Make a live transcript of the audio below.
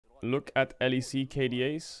look at LEC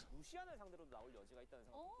KDAs.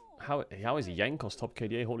 How is Jankos top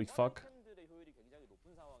KDA? Holy fuck.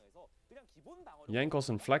 Jankos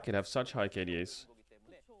and Flackett have such high KDAs.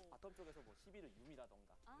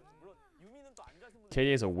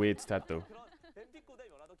 KDA is a weird stat though.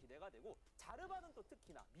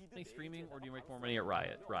 Streaming, or do you make more money at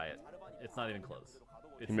Riot? Riot. It's not even close.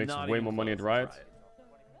 He makes way more money at Riot.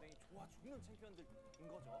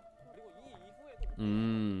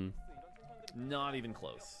 Not even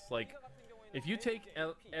close. Like, if you take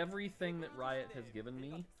everything that Riot has given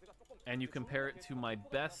me and you compare it to my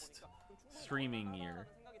best streaming year,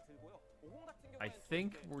 I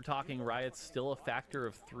think we're talking Riot's still a factor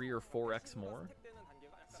of 3 or 4x more.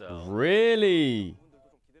 So really?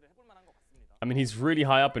 I mean, he's really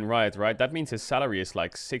high up in Riot, right? That means his salary is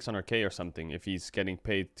like 600k or something if he's getting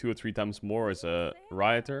paid 2 or 3 times more as a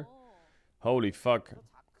Rioter. Holy fuck.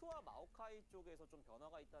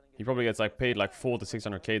 He probably gets like paid like 4 to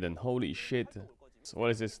 600k then. Holy shit. So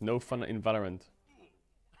what is this? No fun in Valorant.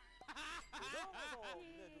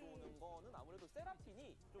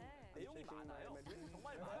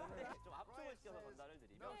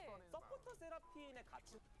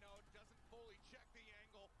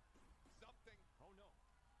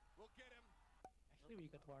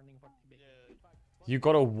 You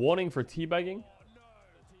got a warning for teabagging?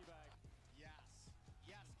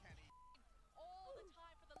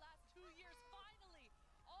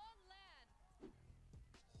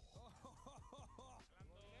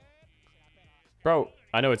 Bro,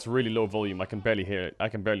 I know it's really low volume. I can barely hear it. I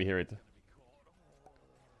can barely hear it.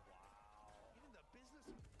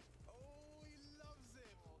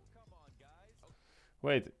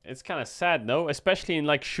 Wait, it's kind of sad, no? Especially in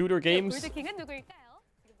like shooter games.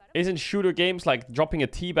 Isn't shooter games like dropping a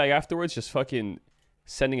teabag afterwards just fucking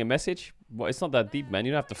sending a message? Well, it's not that deep, man.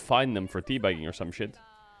 You don't have to find them for teabagging or some shit.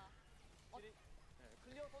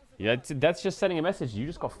 Yeah, that's just sending a message. You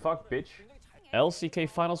just got fucked, bitch. LCK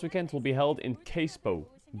Finals weekend will be held in Caespo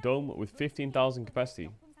Dome with 15,000 capacity.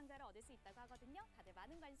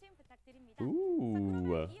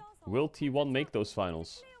 Ooh. Will T1 make those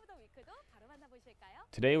finals?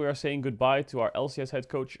 Today we are saying goodbye to our LCS head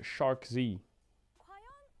coach, Shark Z.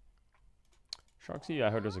 Shark Z, I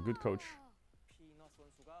heard was a good coach.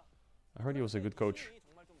 I heard he was a good coach.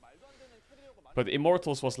 But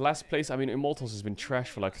Immortals was last place. I mean, Immortals has been trash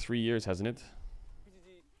for like 3 years, hasn't it?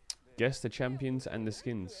 Guess the champions and the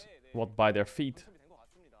skins. What, by their feet?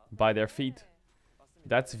 By their feet.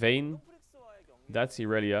 That's Vayne. That's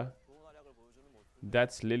Irelia.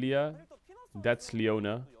 That's Lilia. That's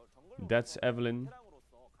Leona. That's Evelyn.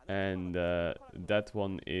 And that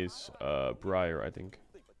one is Briar, I think.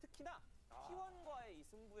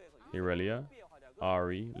 Irelia,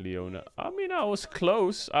 Ari, Leona. I mean, I was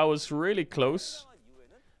close. I was really close.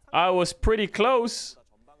 I was pretty close.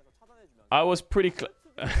 I was pretty close.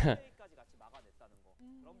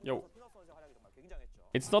 Yo.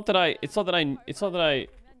 It's not that I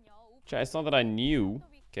knew.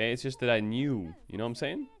 Okay, it's just that I knew. You know what I'm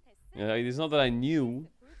saying? It's not that I knew.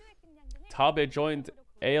 Tabe joined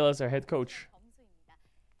AL as our head coach.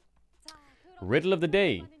 Riddle of the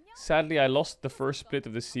day. Sadly, I lost the first split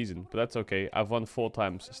of this season, but that's okay. I've won 4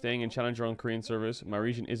 times. Staying in Challenger on Korean servers. My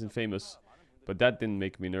region isn't famous, but that didn't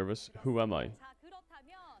make me nervous. Who am I?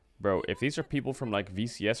 Bro, if these are people from like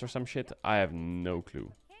VCS or some shit, I have no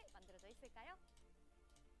clue.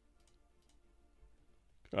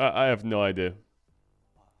 I have no idea.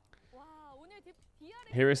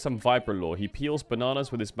 Here is some Viper lore. He peels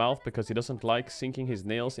bananas with his mouth because he doesn't like sinking his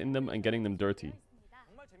nails in them and getting them dirty.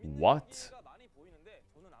 What?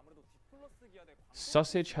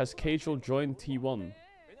 Sausage has Caedrel joined T1.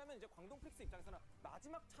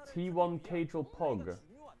 T1 Caedrel Pog.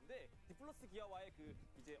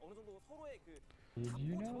 Did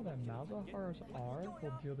you know that Malzahar's R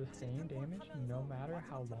will deal the same damage no matter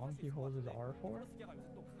how long he holds his R for?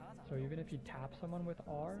 So even if you tap someone with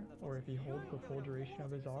R, or if he holds the full duration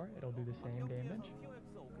of his R, it'll do the same damage?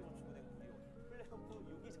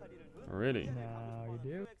 Really? Now you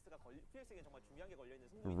do.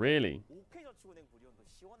 Really?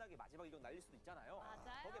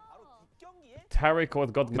 Tarik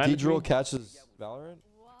got mandatory. Caedrel catches Valorant?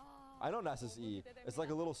 I know Nasus E. It's like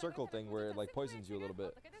a little circle thing where it like poisons you a little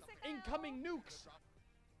bit. Incoming nukes!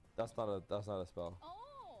 That's not a spell.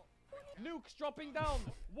 Nukes dropping down!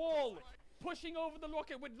 Wall! Pushing over the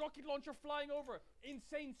rocket with rocket launcher flying over!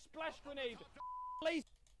 Insane splash grenade!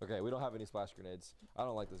 Okay, we don't have any splash grenades. I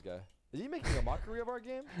don't like this guy. Is he making a mockery of our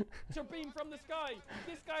game? Beam from the sky!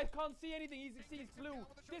 This guy can't see anything, he sees blue.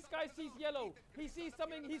 This guy sees yellow. He sees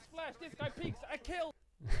something, he's flash. This guy peeks, a kill!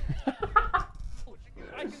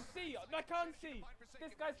 I can see. I can't see.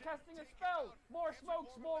 This guy's casting a spell. More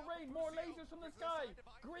smokes, more rain, more lasers from the sky.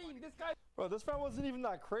 Green. This guy. Bro, this round wasn't even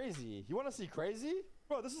that crazy. You want to see crazy?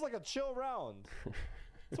 Bro, this is like a chill round.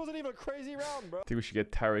 This wasn't even a crazy round, bro. I think we should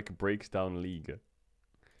get Tarik Breaks Down League.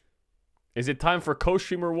 Is it time for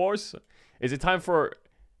co-streamer wars? Is it time for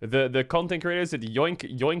the content creators at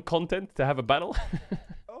Yoink Content to have a battle?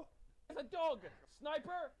 Oh. There's a dog.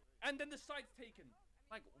 Sniper. And then the site's taken.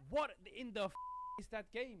 Like, what in the is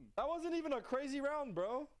that game? That wasn't even a crazy round,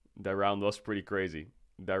 bro. That round was pretty crazy.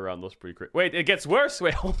 Wait, it gets worse?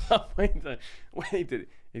 Wait, hold up. Wait,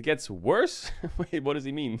 it gets worse? Wait, what does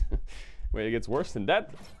he mean? Wait, it gets worse than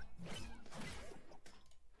that?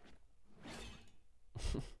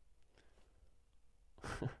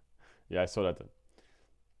 Yeah, I saw that.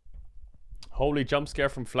 Holy jump scare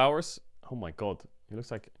from Flowers. Oh my god. He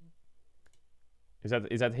looks like... Is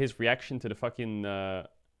that his reaction to the fucking...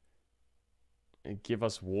 give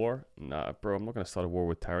us war? Nah, bro, I'm not gonna start a war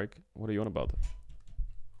with Tarik. What are you on about?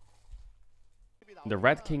 The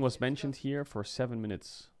Rat King was mentioned here for 7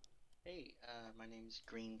 minutes. Hey, my name's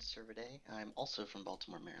Green Servaday. I'm also from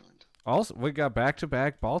Baltimore, Maryland. Also, we got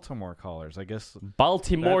back-to-back Baltimore callers. I guess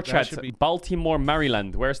Baltimore that chat. should be... Baltimore,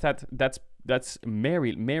 Maryland. Where's that? That's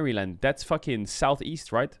Maryland. That's fucking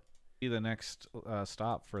southeast, right? Be the next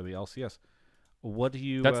stop for the LCS. What do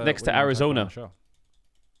you? That's next to Arizona.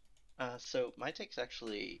 So my take's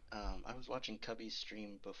actually, I was watching Cubby's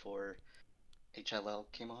stream before HLL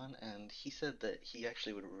came on, and he said that he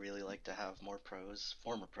actually would really like to have more pros,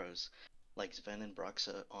 former pros, like Sven and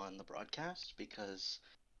Broxa on the broadcast, because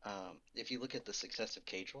if you look at the success of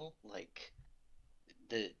Caedrel, like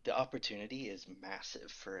the opportunity is massive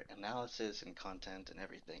for analysis and content and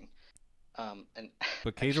everything.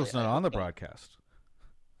 But Caedrel's not on the broadcast.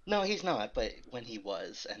 No, he's not, but when he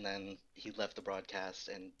was, and then he left the broadcast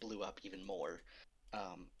and blew up even more.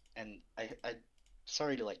 And I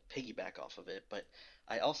sorry to like piggyback off of it, but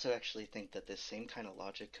I also actually think that this same kind of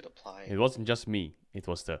logic could apply. It wasn't just me. It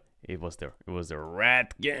was the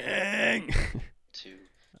Rat Gang. To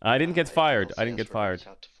I didn't get fired. I didn't get LCS fired. reach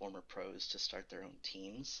out to former pros to start their own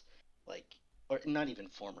teams, like, or not even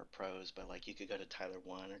former pros, but like you could go to Tyler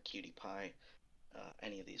One or Cutie Pie,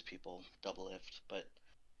 any of these people, Double Lift, but.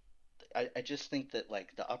 I just think that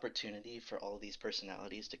like the opportunity for all of these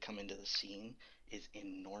personalities to come into the scene is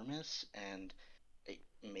enormous, and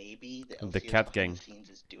maybe the LCS cat behind gang. the scenes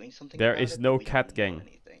is doing something. There about is it, no but we cat don't know gang.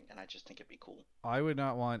 anything, and I just think it'd be cool. I would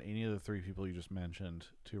not want any of the three people you just mentioned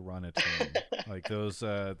to run a team. Like those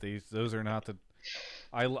are not the.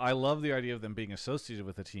 I love the idea of them being associated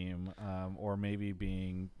with a team, or maybe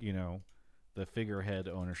being the figurehead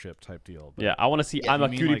ownership type deal. But Yeah, I want to see. I'm a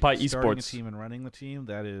Cutie Pie starting a Esports. team and running the team.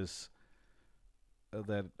 That is.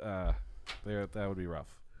 That would be rough.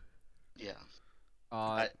 Yeah.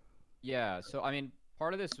 Yeah. So I mean,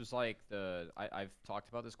 part of this was like I've talked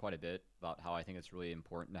about this quite a bit about how I think it's really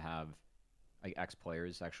important to have like ex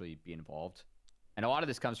players actually be involved, and a lot of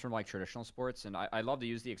this comes from like traditional sports. And I love to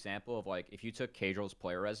use the example of like if you took Caedrel's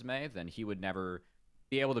player resume, then he would never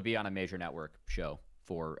be able to be on a major network show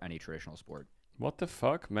for any traditional sport. What the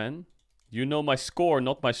fuck, man? You know my score,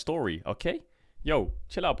 not my story. Okay, yo,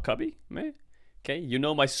 chill out, Cubby, man. Okay, you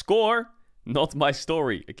know my score, not my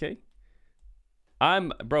story, okay?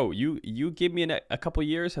 Bro, you give me a couple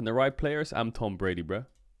years and the right players, I'm Tom Brady, bro.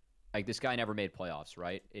 Like, this guy never made playoffs,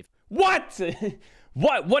 right? What?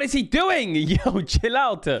 What is he doing? Yo, chill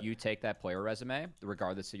out. If you take that player resume,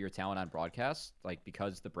 regardless of your talent on broadcast, like,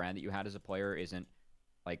 because the brand that you had as a player isn't,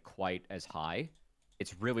 like, quite as high,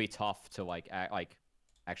 it's really tough to, like,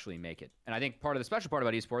 actually make it. And I think part of the special part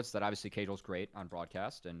about esports is that obviously Caedrel's great on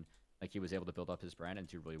broadcast, and like he was able to build up his brand and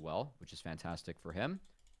do really well, which is fantastic for him.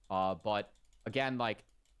 But again, like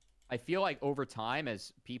I feel like over time,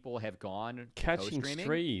 as people have gone catching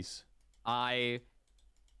strays, at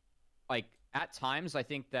times I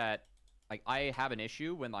think that like I have an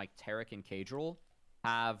issue when like Tarik and Caedrel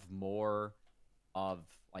have more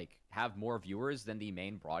viewers than the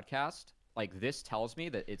main broadcast. Like this tells me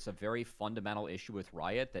that it's a very fundamental issue with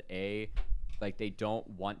Riot that they don't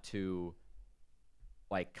want to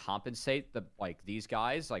like compensate these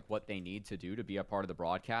guys like what they need to do to be a part of the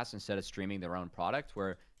broadcast instead of streaming their own product,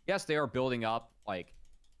 where yes, they are building up like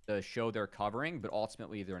the show they're covering, but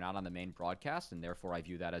ultimately they're not on the main broadcast, and therefore I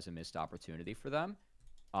view that as a missed opportunity for them.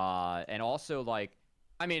 And also like,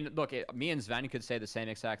 I mean, look, me and Sven could say the same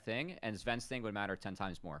exact thing, and Sven's thing would matter 10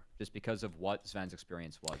 times more just because of what Sven's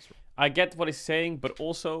experience was. I get what he's saying, but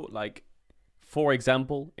also like, for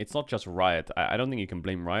example, it's not just Riot. I don't think you can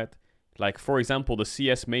blame Riot. Like, for example, the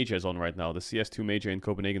CS major is on right now. The CS2 major in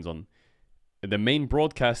Copenhagen's on. the main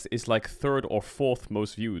broadcast is like 3rd or 4th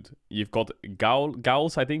most viewed. You've got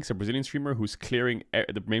Gauls, I think, is a Brazilian streamer who's clearing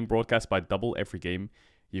the main broadcast by double every game.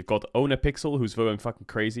 You've got Onapixel, who's going fucking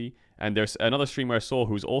crazy. And there's another streamer I saw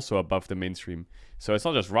who's also above the mainstream. So it's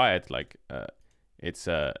not just Riot. Like, it's...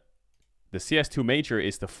 the CS2 Major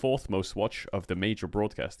is the 4th most watch of the major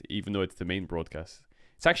broadcast, even though it's the main broadcast.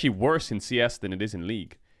 It's actually worse in CS than it is in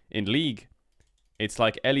League. In League, it's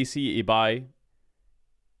like LEC, Ibai,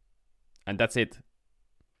 and that's it.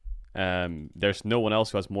 There's no one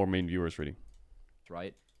else who has more main viewers, really.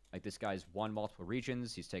 Right? Like, this guy's won multiple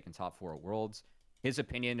regions. He's taken top 4 at Worlds. His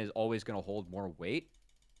opinion is always going to hold more weight.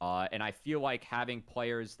 And I feel like having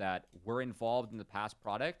players that were involved in the past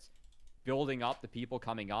product, building up the people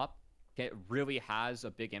coming up, it really has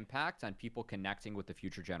a big impact on people connecting with the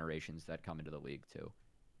future generations that come into the league, too.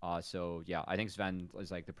 So, yeah, I think Sven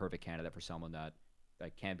is, like, the perfect candidate for someone that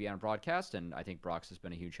can be on broadcast, and I think Brox has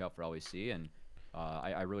been a huge help for LEC, and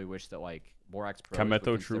I really wish that, like, more ex-pros would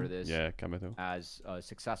consider this as a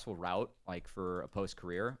successful route, like, for a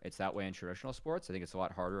post-career. It's that way in traditional sports. I think it's a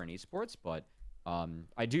lot harder in esports, but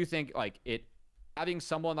I do think, like, having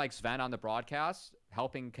someone like Sven on the broadcast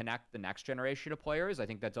helping connect the next generation of players, I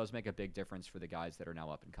think that does make a big difference for the guys that are now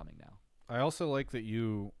up and coming now. I also like that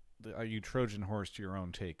you Trojan horsed your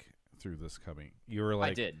own take through this coming. You were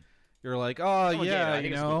like, I did. You're like, oh yeah,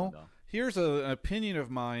 you know, here's an opinion of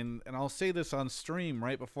mine, and I'll say this on stream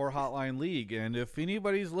right before Hotline League, and if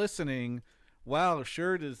anybody's listening, wow,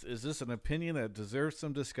 sure, is this an opinion that deserves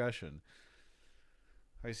some discussion?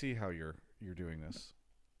 I see how you're doing this.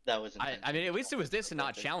 That was. I mean, at least it was this and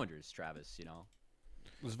not challengers, Travis. You know.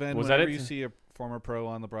 Sven, whenever you see a former pro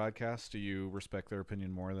on the broadcast, do you respect their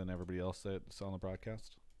opinion more than everybody else that's on the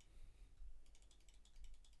broadcast?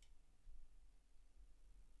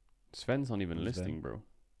 Sven's not even listening, bro.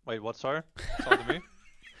 Wait, what? Sorry? Talk to me?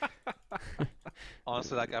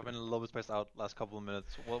 Honestly, like, I've been a little bit spaced out last couple of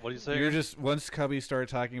minutes. What do you say? You're just, once Cubby started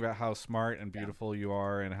talking about how smart and beautiful you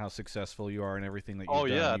are and how successful you are and everything that you've done. Oh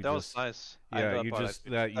yeah, that was nice. Yeah, you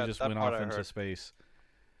just went off into space.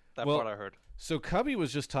 That part I heard. So Cubby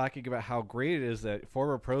was just talking about how great it is that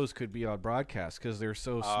former pros could be on broadcast because they're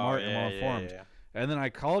so smart and well-informed. Yeah. And then I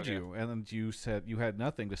called you, and then you said you had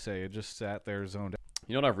nothing to say. It just sat there zoned out.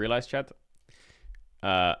 You know what I've realized, chat?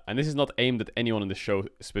 And this is not aimed at anyone in the show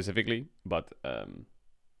specifically, but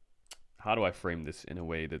how do I frame this in a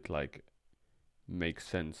way that, like, makes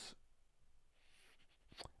sense?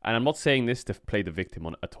 And I'm not saying this to play the victim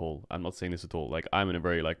at all. I'm not saying this at all. Like, I'm in a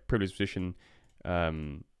very, like, privileged position.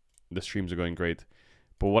 The streams are going great.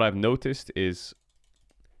 But what I've noticed is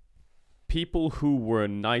people who were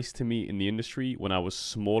nice to me in the industry when I was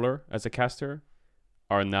smaller as a caster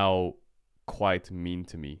are now quite mean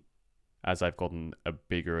to me as I've gotten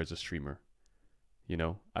bigger as a streamer. You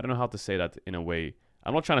know? I don't know how to say that in a way.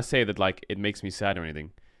 I'm not trying to say that, like, it makes me sad or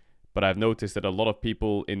anything. But I've noticed that a lot of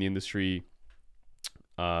people in the industry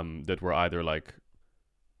that were either, like,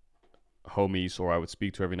 homies or I would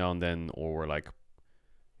speak to every now and then, or were, like,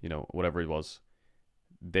 you know, whatever it was,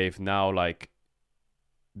 they've now, like,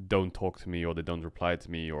 don't talk to me, or they don't reply to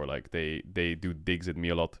me, or, like, they do digs at me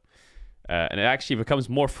a lot. And it actually becomes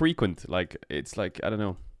more frequent. Like, it's like, I don't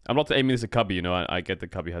know. I'm not aiming this at Cubby, you know. I get that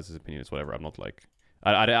Cubby has his opinions, whatever. I'm not like...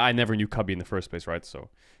 I never knew Cubby in the first place, right? So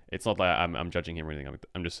it's not like I'm judging him or anything.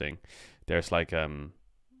 I'm just saying there's, like...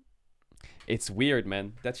 It's weird,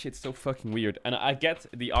 man. That shit's so fucking weird. And I get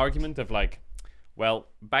the argument of, like... Well,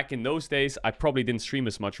 back in those days, I probably didn't stream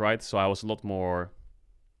as much, right? So I was a lot more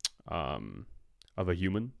of a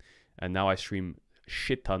human. And now I stream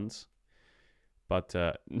shit tons. But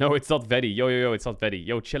no, it's not Vedi. Yo, it's not Vedi.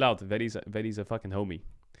 Yo, chill out. Vedi's a fucking homie.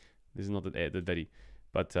 This is not the Vedi.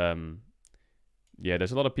 But yeah,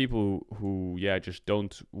 there's a lot of people who just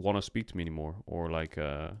don't want to speak to me anymore. Or, like,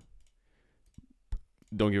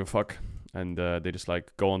 don't give a fuck. And they just,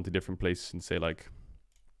 like, go on to different places and say, like,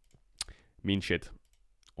 mean shit,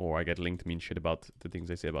 or I get linked mean shit about the things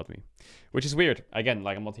they say about me, which is weird. Again,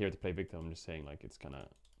 like, I'm not here to play victim. I'm just saying, like, it's kind of,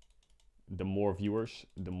 the more viewers,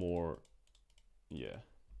 the more, yeah.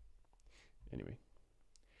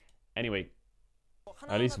 Anyway,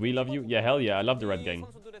 at least we love you. Yeah, hell yeah, I love the Red Gang.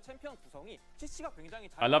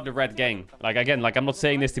 I love the Red Gang. Like, again, like, I'm not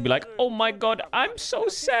saying this to be like, oh my god, I'm so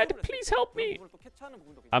sad, please help me.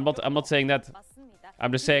 I'm not saying that.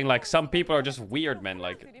 I'm just saying, like, some people are just weird, man.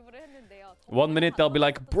 Like, 1 minute they'll be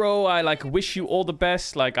like, bro, I, like, wish you all the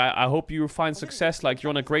best. Like, I hope you find success. Like, you're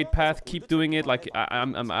on a great path. Keep doing it. Like, I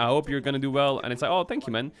hope you're gonna do well. And it's like, oh, thank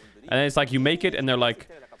you, man. And then it's like, you make it, and they're like,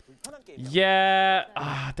 Yeah,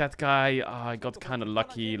 that guy, I got kind of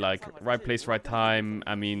lucky, like, right place, right time.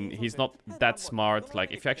 I mean, he's not that smart.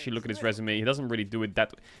 Like, if you actually look at his resume, he doesn't really do it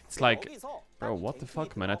that... It's like, bro, what the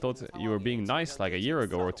fuck, man? I thought you were being nice, like, a year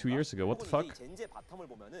ago or 2 years ago. What the fuck?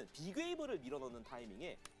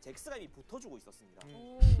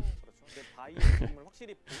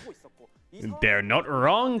 They're not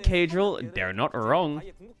wrong, Caedrel. They're not wrong.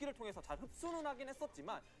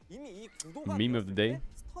 Meme of the day.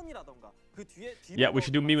 Yeah, we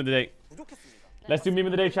should do meme of the day. Let's do meme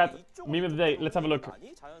of the day, chat. Meme of the day. Let's have a look.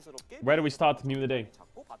 Where do we start meme of the day?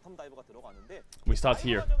 We start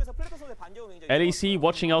here. LEC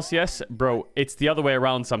watching LCS? Bro, it's the other way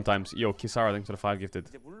around sometimes. Yo, Kisara, thanks for the 5 gifted.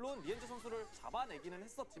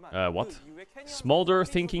 What? Smolder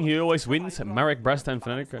thinking he always wins. Marek, Brasta, and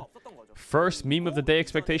Fnatic. First meme of the day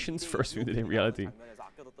expectations. First meme of the day reality.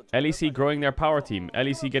 LEC growing their power team.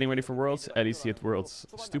 LEC getting ready for Worlds. LEC at Worlds.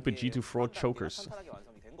 Stupid G2 fraud chokers.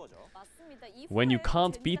 When you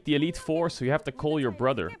can't beat the Elite Four, so you have to call your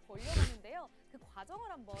brother.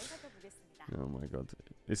 Oh my god.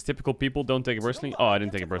 It's typical people, don't take it personally. Oh, I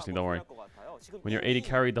didn't take it personally, don't worry. When your AD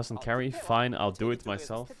carry doesn't carry, fine, I'll do it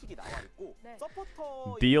myself.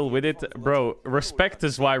 Deal with it. Bro, respect the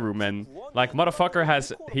Zwairu, man. Like, motherfucker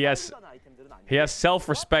he has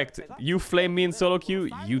self-respect. You flame me in solo queue,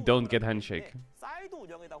 you don't get handshake.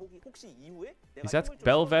 Is that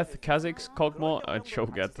Belveth, Kha'Zix, Kog'Maw?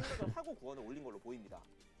 Cho'Gath.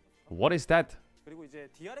 What is that?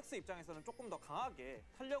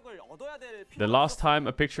 The last time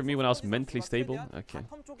a picture of me when I was mentally stable? Okay.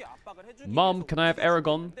 Mom, can I have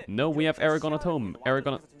Aragon? No, we have Aragon at home.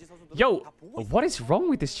 Aragon... Yo, what is wrong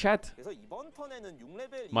with this chat?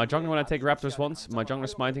 My jungler when I take Raptors once, my jungler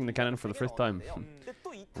smiting the cannon for the 5th time.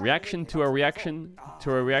 Reaction to a reaction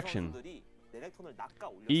to a reaction.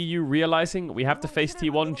 EU realizing we have to face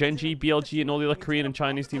T1, Genji, BLG, and all the other Korean and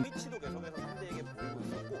Chinese teams.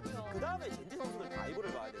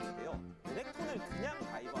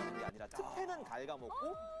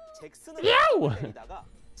 Yo!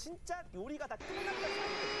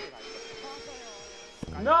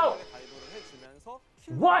 No!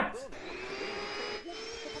 What?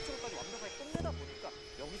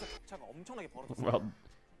 Well,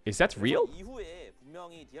 is that real?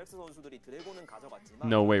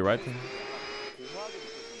 No way, right?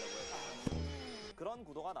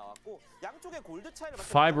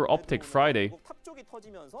 Fiber optic Friday.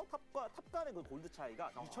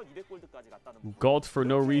 God for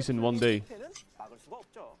no reason one day.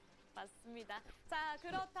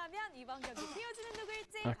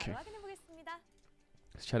 Okay.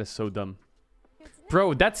 This chat is so dumb.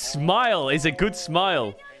 Bro, that smile is a good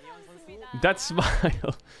smile. That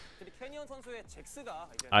smile.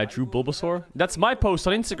 I drew Bulbasaur. That's my post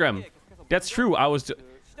on Instagram. That's true. I was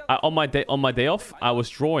on my day off. I was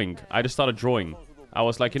drawing. I just started drawing. I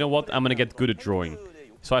was like, you know what? I'm gonna get good at drawing.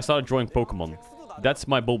 So I started drawing Pokemon. That's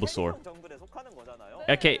my Bulbasaur.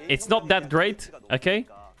 Okay, it's not that great. Okay,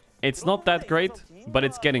 it's not that great, but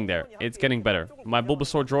it's getting there. It's getting better. My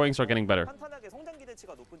Bulbasaur drawings are getting better.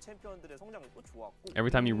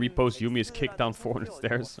 Every time you repost, Yumi is kicked down 400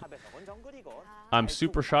 stairs. I'm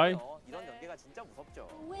super shy.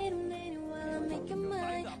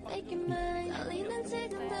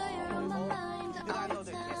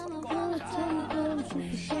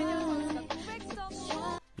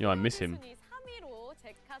 Yo, I miss him.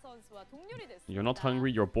 You're not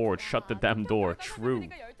hungry, you're bored. Shut the damn door. True.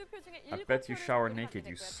 I bet you shower naked,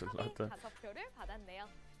 you slut.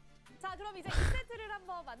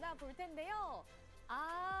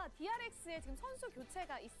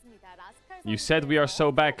 You said we are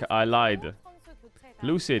so back. I lied.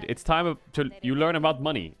 Lucid, it's time you learn about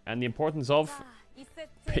money and the importance of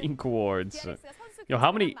pink wards. Yo,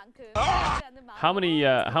 how many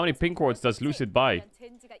pink wards does Lucid buy?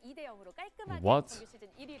 What?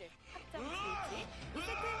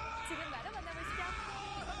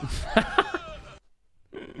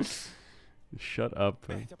 Shut up.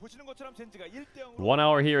 1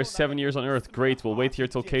 hour here, 7 years on Earth. Great, we'll wait here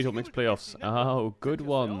till Caedrel makes playoffs. Oh, good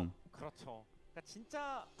one.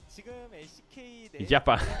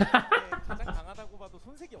 Yappa.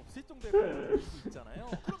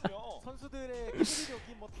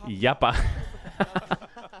 Yappa.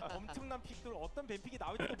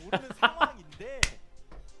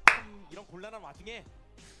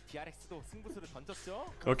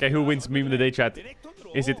 Okay, who wins meme of the day, chat?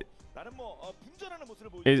 Is it...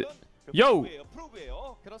 Yo!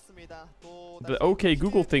 The OK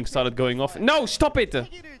Google thing started going off. No, stop it!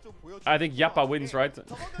 I think Yappa wins, right?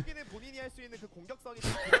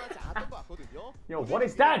 Yo, what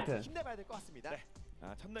is that?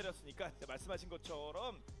 첫 날이었으니까 말씀하신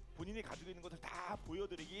것처럼 본인이 가지고 있는 것을 다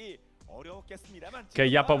보여드리기 어렵겠습니다만.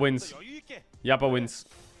 Okay, Yappa wins. Yappa wins.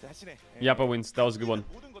 Yappa wins. That was a good one.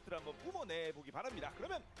 모든 것들을 한번 뿜어내 보기 바랍니다.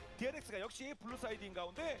 그러면 DRX가 역시 블루 사이드인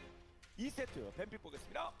가운데 2세트 뱀픽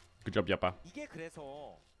보겠습니다. Good job, Yappa. 이게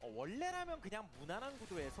그래서 원래라면 그냥 무난한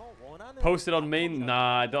구도에서 원하는 Post it on main?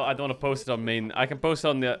 Nah, I don't want to post it on main. I can post it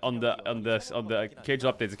on the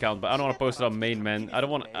Caedrel updates account, but I don't want to post it on main, man. I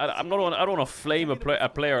don't want to flame a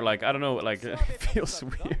player like, I don't know, like it feels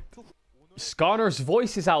weird. Skarner's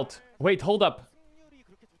voice is out. Wait, hold up.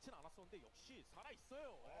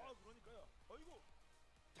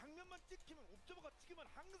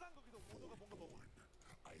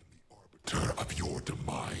 Of your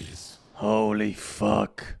demise. Holy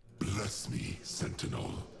fuck. Bless me,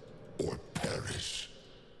 Sentinel, or perish.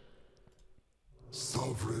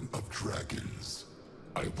 Sovereign of dragons,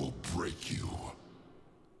 I will break you.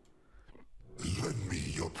 Lend me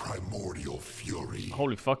your primordial fury.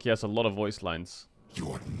 Holy fuck, he has a lot of voice lines.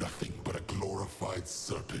 You are nothing but a glorified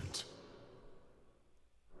serpent.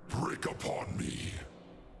 Break upon me.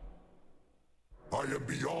 I am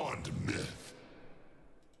beyond myth.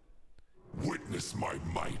 Witness my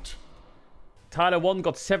might. Tyler 1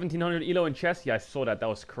 got 1700 elo in chess. Yeah, I saw that. That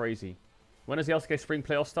was crazy. When does the LCK Spring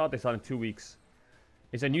Playoffs start? They start in 2 weeks.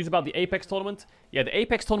 Is there news about the Apex tournament? Yeah, the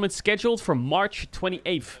Apex tournament scheduled for March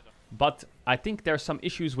 28th. But I think there's some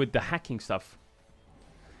issues with the hacking stuff.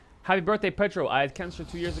 Happy birthday, Pedro. I had cancer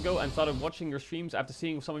 2 years ago and started watching your streams after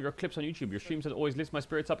seeing some of your clips on YouTube. Your streams had always lifted my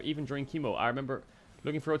spirits up even during chemo. I remember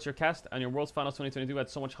looking forward to your cast, and your World's Finals 2022 had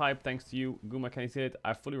so much hype thanks to you. Guma, can you see it?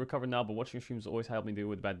 I've fully recovered now, but watching your streams always helped me deal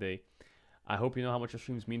with a bad day. I hope you know how much your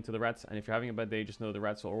streams mean to the rats, and if you're having a bad day, just know the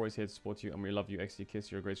rats will always here to support you, and we love you. XD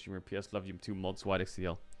Kiss, you're a great streamer. PS, love you too. Mods, wide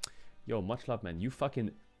XDL. Yo, much love, man. You fucking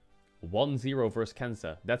 1-0 versus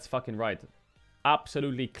Kansa. That's fucking right.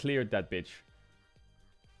 Absolutely cleared that bitch.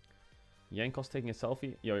 Yankos taking a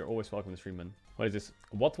selfie? Yo, you're always welcome to stream, man. What is this?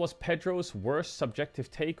 What was Pedro's worst subjective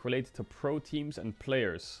take related to pro teams and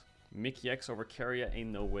players? Mickey X over Carrier? Ain't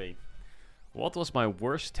no way. What was my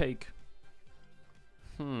worst take?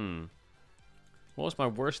 What was my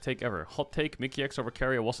worst take ever? Hot take, Mickey X over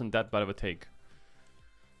Carrier wasn't that bad of a take.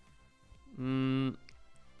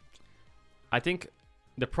 I think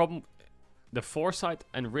the problem... The foresight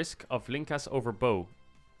and risk of Linkas over Bow.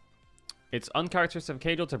 It's uncharacteristic of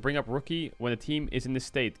Caedrel to bring up Rookie when a team is in this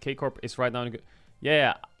state. K-Corp is right now in a good...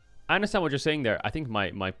 Yeah, I understand what you're saying there. I think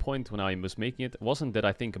my point when I was making it wasn't that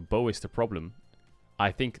I think Bow is the problem.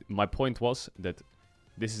 I think my point was that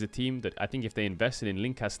this is a team that I think if they invested in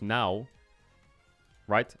Linkas now,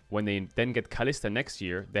 right, when they then get Kalista next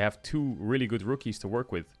year, they have 2 really good rookies to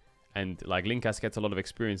work with. And like Linkas gets a lot of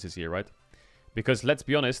experience this year, right? Because let's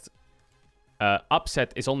be honest...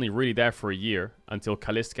 Upset is only really there for a year until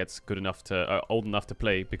Kalist gets good enough to old enough to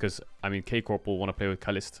play, because I mean K-Corp will want to play with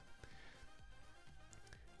Kalist.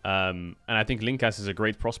 And I think Linkas is a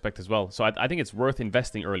great prospect as well. So I think it's worth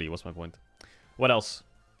investing early, was my point. What else?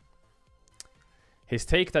 His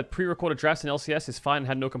take that pre-recorded drafts in LCS is fine,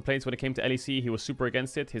 had no complaints when it came to LEC. He was super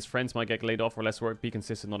against it. His friends might get laid off or less work. Be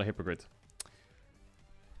consistent, not a hypocrite.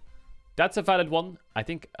 That's a valid one. I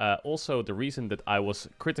think also the reason that I was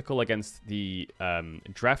critical against the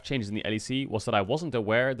draft changes in the LEC was that I wasn't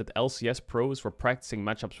aware that LCS pros were practicing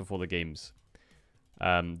matchups before the games.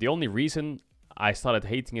 The only reason I started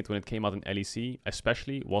hating it when it came out in LEC,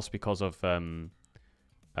 especially, was because of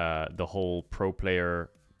the whole pro player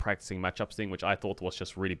practicing matchups thing, which I thought was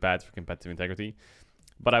just really bad for competitive integrity.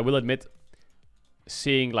 But I will admit,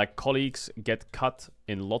 seeing like colleagues get cut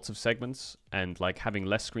in lots of segments and like having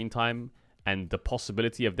less screen time and the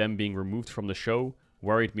possibility of them being removed from the show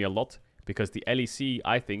worried me a lot, because the LEC,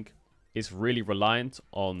 I think, is really reliant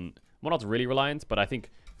on... Well, not really reliant, but I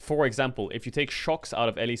think, for example, if you take Shocks out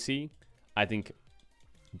of LEC, I think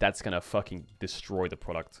that's gonna fucking destroy the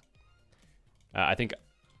product. I think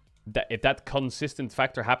that if that consistent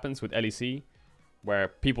factor happens with LEC, where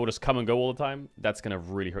people just come and go all the time, that's gonna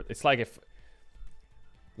really hurt. It's like if...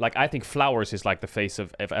 Like, I think Flowers is like the face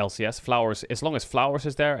of LCS. Flowers, as long as Flowers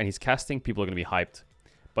is there and he's casting, people are going to be hyped.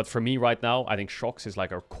 But for me right now, I think Shocks is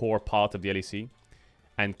like a core part of the LEC.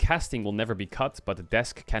 And casting will never be cut, but the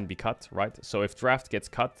desk can be cut, right? So if Draft gets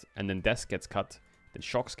cut and then desk gets cut, then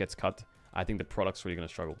Shocks gets cut, I think the product's really going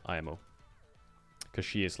to struggle, IMO. Because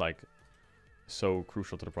she is like so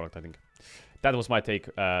crucial to the product, I think. That was my take.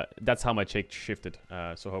 That's how my take shifted.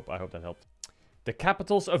 So I hope that helped. The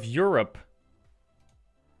capitals of Europe.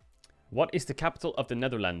 What is the capital of the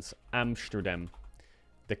Netherlands? Amsterdam.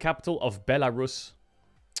 The capital of Belarus?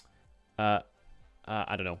 I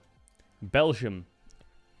don't know. Belgium.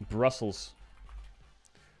 Brussels.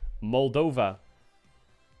 Moldova.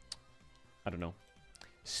 I don't know.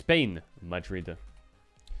 Spain, Madrid.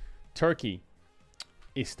 Turkey,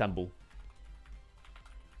 Istanbul.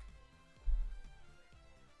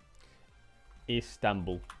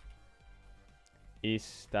 Istanbul.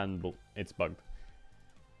 Istanbul. It's bugged.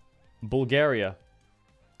 Bulgaria.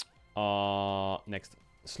 Next.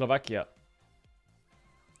 Slovakia.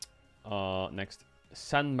 Next.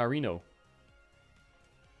 San Marino.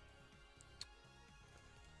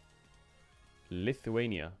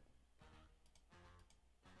 Lithuania.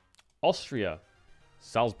 Austria.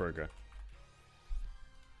 Salzburg.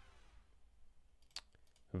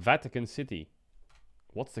 Vatican City.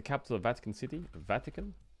 What's the capital of Vatican City?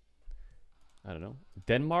 Vatican? I don't know.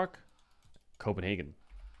 Denmark? Copenhagen.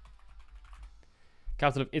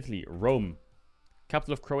 Capital of Italy? Rome.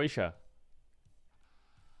 Capital of Croatia?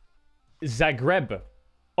 Zagreb.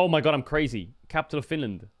 Oh my god, I'm crazy. Capital of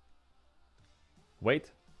Finland?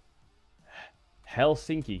 Wait.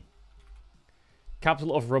 Helsinki.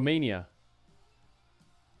 Capital of Romania?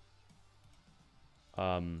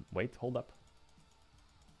 Wait, hold up.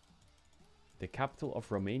 The capital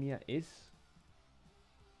of Romania is...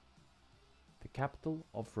 The capital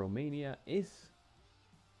of Romania is...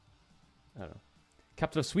 I don't know.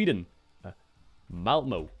 Capital of Sweden?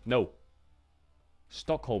 Malmo. No.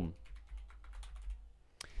 Stockholm.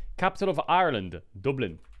 Capital of Ireland?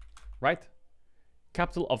 Dublin. Right?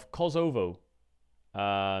 Capital of Kosovo?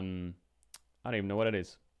 I don't even know what it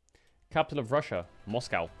is. Capital of Russia?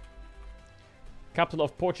 Moscow. Capital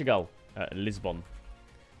of Portugal? Lisbon.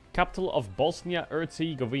 Capital of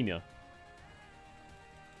Bosnia-Herzegovina.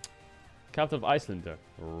 Capital of Iceland?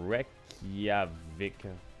 Reykjavik.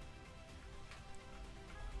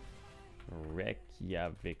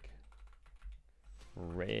 Reykjavik.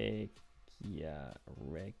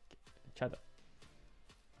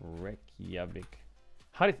 Reykjavik.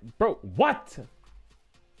 How did... Bro, what?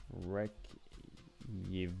 Reykjavik.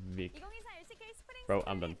 Bro,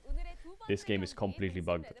 I'm done. This game is completely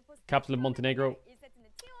bugged. Capital of Montenegro?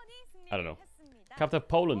 I don't know. Capital of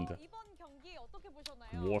Poland?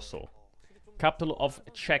 Warsaw. Capital of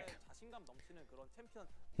Czech?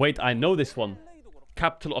 Wait, I know this one.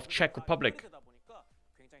 Capital of Czech Republic?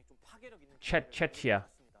 Czechia.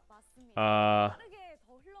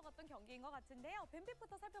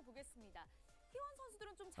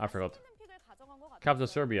 I forgot. Capital of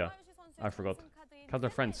Serbia? I forgot. Capital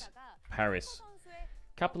of France? Paris.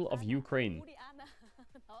 Capital of Ukraine?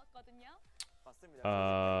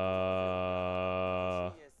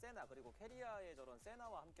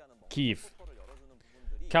 Kiev.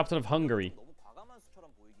 Capital of Hungary?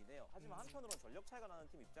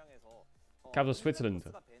 Capital of Switzerland?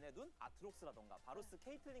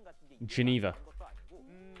 Geneva.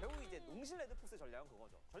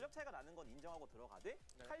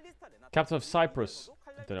 Capital of Cyprus?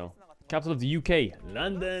 I don't know. Capital of the UK?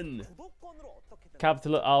 London.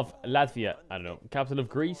 Capital of Latvia? I don't know. Capital of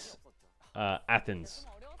Greece? Athens.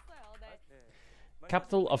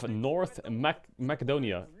 Capital of North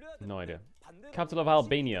Macedonia? No idea. Capital of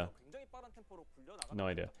Albania? No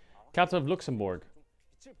idea. Capital of Luxembourg?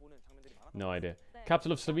 No idea.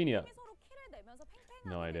 Capital of Slovenia?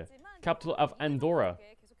 No idea. Capital of Andorra?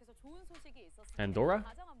 Andorra?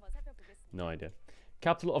 No idea.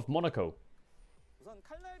 Capital of Monaco?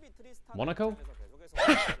 Monaco?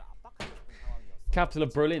 Capital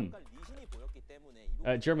of Berlin?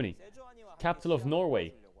 Germany. Capital of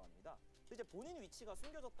Norway?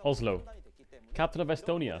 Oslo. Capital of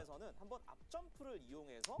Estonia?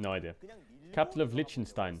 No idea. Capital of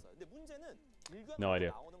Liechtenstein? No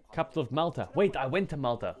idea. Capital of Malta? Wait, I went to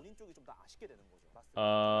Malta.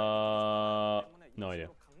 No idea.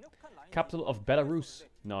 Capital of Belarus?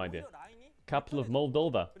 No idea. Capital of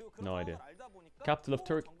Moldova? No idea. Capital of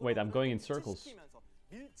Turkey? Wait, I'm going in circles.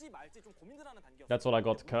 That's all I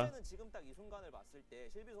got, Ka.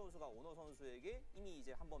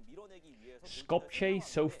 Skopje,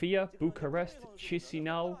 Sofia, Bucharest,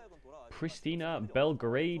 Chisinau, Pristina,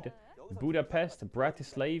 Belgrade, Budapest,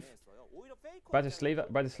 Bratislava,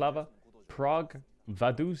 Prague,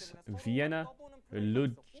 Vaduz, Vienna,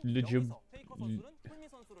 Ljubljana?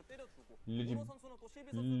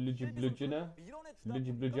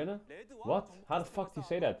 What? How the fuck do you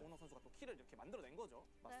say that?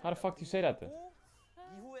 How the fuck do you say that?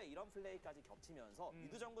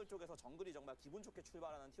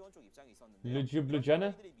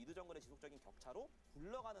 Ljubljana?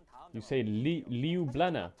 You say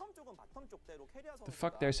Ljubljana. The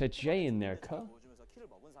fuck, there's a J in there, cuh?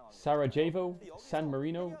 Sarajevo? San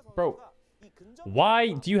Marino? Bro,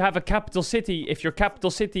 why do you have a capital city if your capital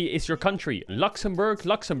city is your country? Luxembourg,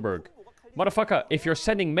 Luxembourg. Motherfucker, if you're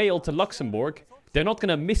sending mail to Luxembourg, they're not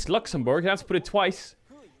gonna miss Luxembourg. You have to put it twice.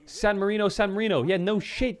 San Marino, San Marino. Yeah, no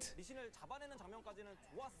shit.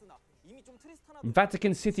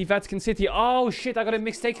 Vatican City, Vatican City. Oh shit, I got it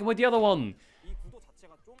mistaken with the other one.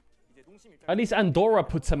 At least Andorra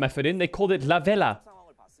put some effort in. They called it La Vela.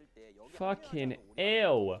 Fucking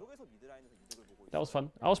ew. That was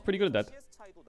fun. I was pretty good at that.